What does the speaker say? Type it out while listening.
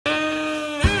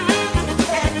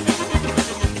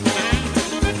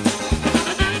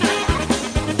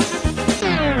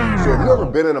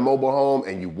been in a mobile home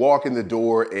and you walk in the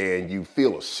door and you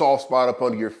feel a soft spot up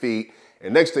under your feet,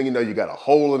 and next thing you know, you got a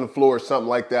hole in the floor or something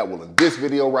like that? Well, in this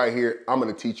video right here, I'm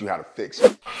gonna teach you how to fix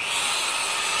it.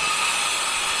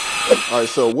 All right,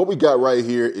 so what we got right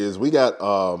here is we got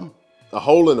a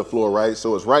hole in the floor, right?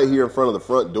 So it's right here in front of the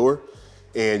front door.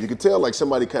 And you can tell like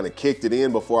somebody kind of kicked it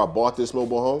in before I bought this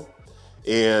mobile home.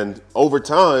 And over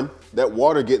time, that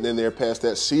water getting in there past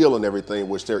that seal and everything,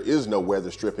 which there is no weather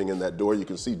stripping in that door. You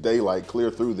can see daylight clear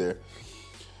through there.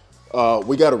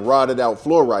 We got a rotted out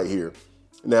floor right here.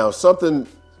 Now, something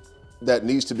that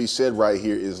needs to be said right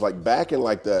here is like back in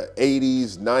like the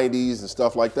 80s, 90s and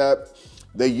stuff like that,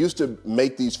 they used to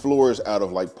make these floors out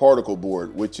of like particle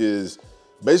board, which is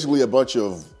basically a bunch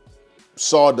of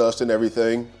sawdust and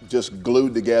everything just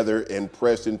glued together and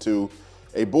pressed into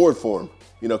a board form.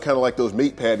 You know, kind of like those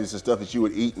meat patties and stuff that you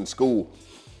would eat in school.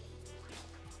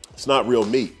 It's not real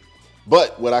meat.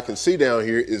 But what I can see down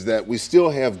here is that we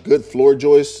still have good floor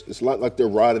joists. It's not like they're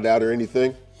rotted out or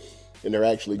anything. And they're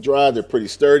actually dry, they're pretty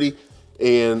sturdy,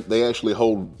 and they actually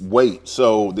hold weight.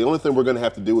 So the only thing we're gonna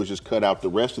have to do is just cut out the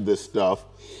rest of this stuff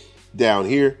down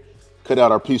here, cut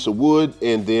out our piece of wood,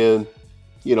 and then,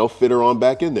 you know, fit her on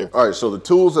back in there. All right, so the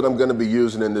tools that I'm gonna be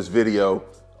using in this video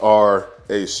are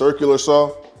a circular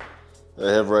saw that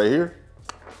I have right here.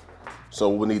 So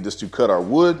we'll need this to cut our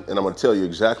wood, and I'm gonna tell you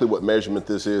exactly what measurement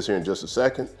this is here in just a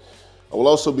second. I will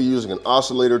also be using an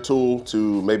oscillator tool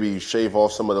to maybe shave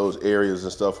off some of those areas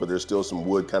and stuff where there's still some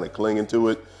wood kind of clinging to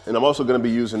it. And I'm also gonna be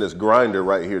using this grinder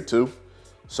right here too.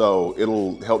 So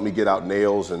it'll help me get out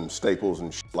nails and staples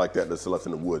and shit like that that's left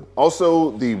in the wood.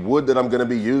 Also, the wood that I'm gonna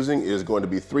be using is going to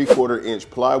be 3/4 inch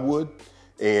plywood.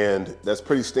 And that's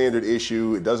pretty standard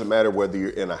issue. It doesn't matter whether you're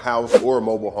in a house or a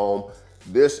mobile home.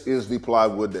 This is the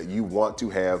plywood that you want to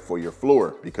have for your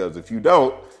floor, because if you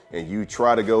don't, and you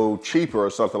try to go cheaper or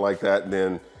something like that,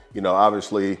 then, you know,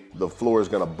 obviously the floor is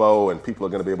gonna bow and people are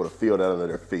gonna be able to feel that under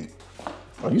their feet.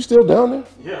 Are you still down there?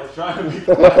 Yeah, I was trying to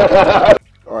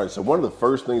be. All right, so one of the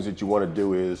first things that you wanna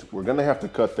do is we're gonna have to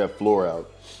cut that floor out.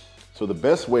 So the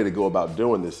best way to go about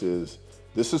doing this is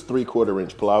 3/4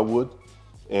 inch plywood,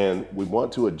 and we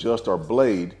want to adjust our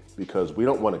blade because we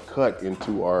don't wanna cut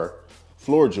into our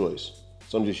floor joist.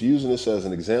 So I'm just using this as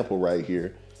an example right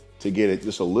here to get it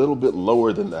just a little bit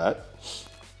lower than that.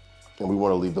 And we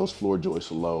wanna leave those floor joists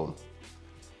alone.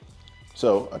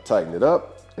 So I tighten it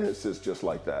up and it sits just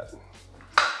like that.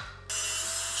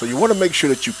 So you wanna make sure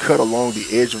that you cut along the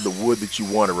edge of the wood that you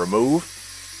wanna remove,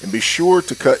 and be sure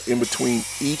to cut in between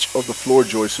each of the floor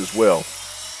joists as well.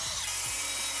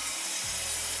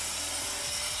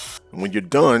 And when you're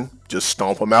done, just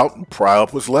stomp them out and pry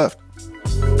up what's left.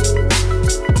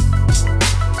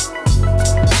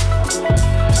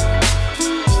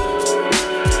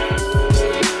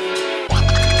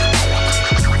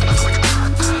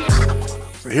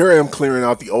 Here I am clearing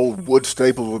out the old wood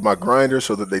staples with my grinder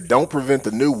so that they don't prevent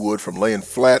the new wood from laying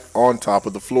flat on top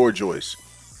of the floor joist.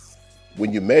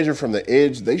 When you measure from the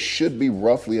edge, they should be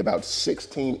roughly about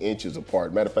 16 inches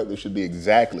apart. Matter of fact, they should be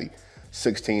exactly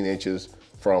 16 inches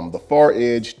from the far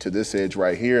edge to this edge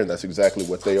right here, and that's exactly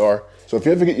what they are. So if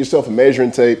you ever get yourself a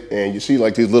measuring tape and you see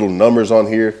like these little numbers on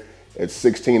here at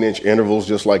 16-inch intervals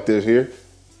just like this here,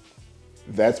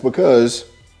 that's because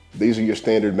these are your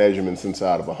standard measurements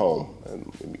inside of a home. And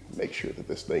let me make sure that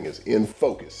this thing is in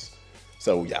focus.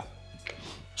 So yeah.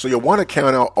 So you'll want to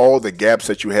count out all the gaps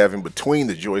that you have in between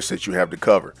the joists that you have to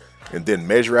cover, and then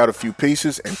measure out a few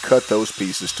pieces and cut those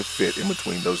pieces to fit in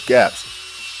between those gaps.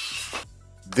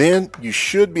 Then you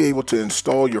should be able to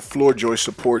install your floor joist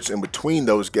supports in between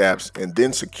those gaps, and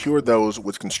then secure those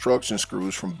with construction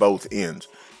screws from both ends.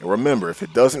 And remember, if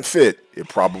it doesn't fit, it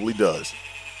probably does.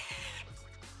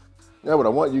 Now what I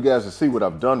want you guys to see what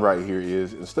I've done right here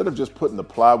is, instead of just putting the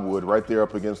plywood right there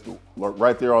up against the,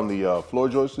 right there on the floor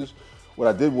joists, what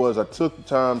I did was I took the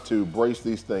time to brace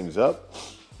these things up,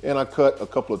 and I cut a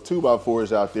couple of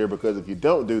 2x4s out there, because if you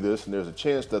don't do this, and there's a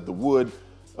chance that the wood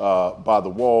by the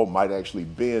wall might actually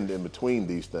bend in between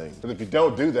these things. And if you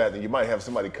don't do that, then you might have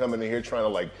somebody coming in here trying to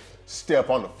like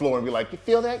step on the floor and be like, you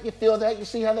feel that? You feel that? You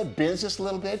see how that bends just a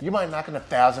little bit? You might knock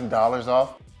 $1,000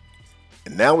 off.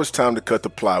 And now it's time to cut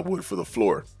the plywood for the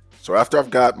floor. So after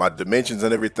I've got my dimensions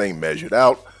and everything measured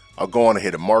out, I'll go on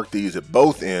ahead and mark these at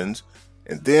both ends,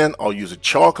 and then I'll use a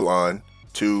chalk line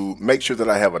to make sure that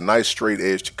I have a nice straight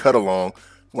edge to cut along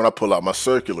when I pull out my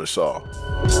circular saw.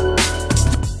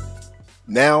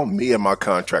 Now me and my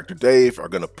contractor Dave are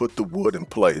going to put the wood in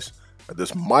place. Now,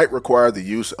 this might require the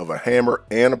use of a hammer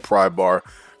and a pry bar,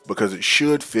 because it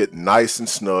should fit nice and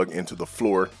snug into the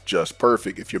floor just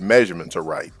perfect if your measurements are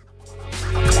right.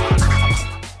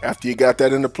 After you got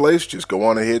that into place, just go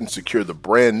on ahead and secure the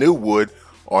brand new wood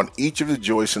on each of the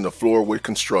joists in the floor with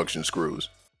construction screws.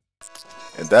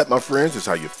 And that, my friends, is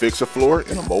how you fix a floor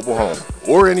in a mobile home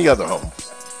or any other home.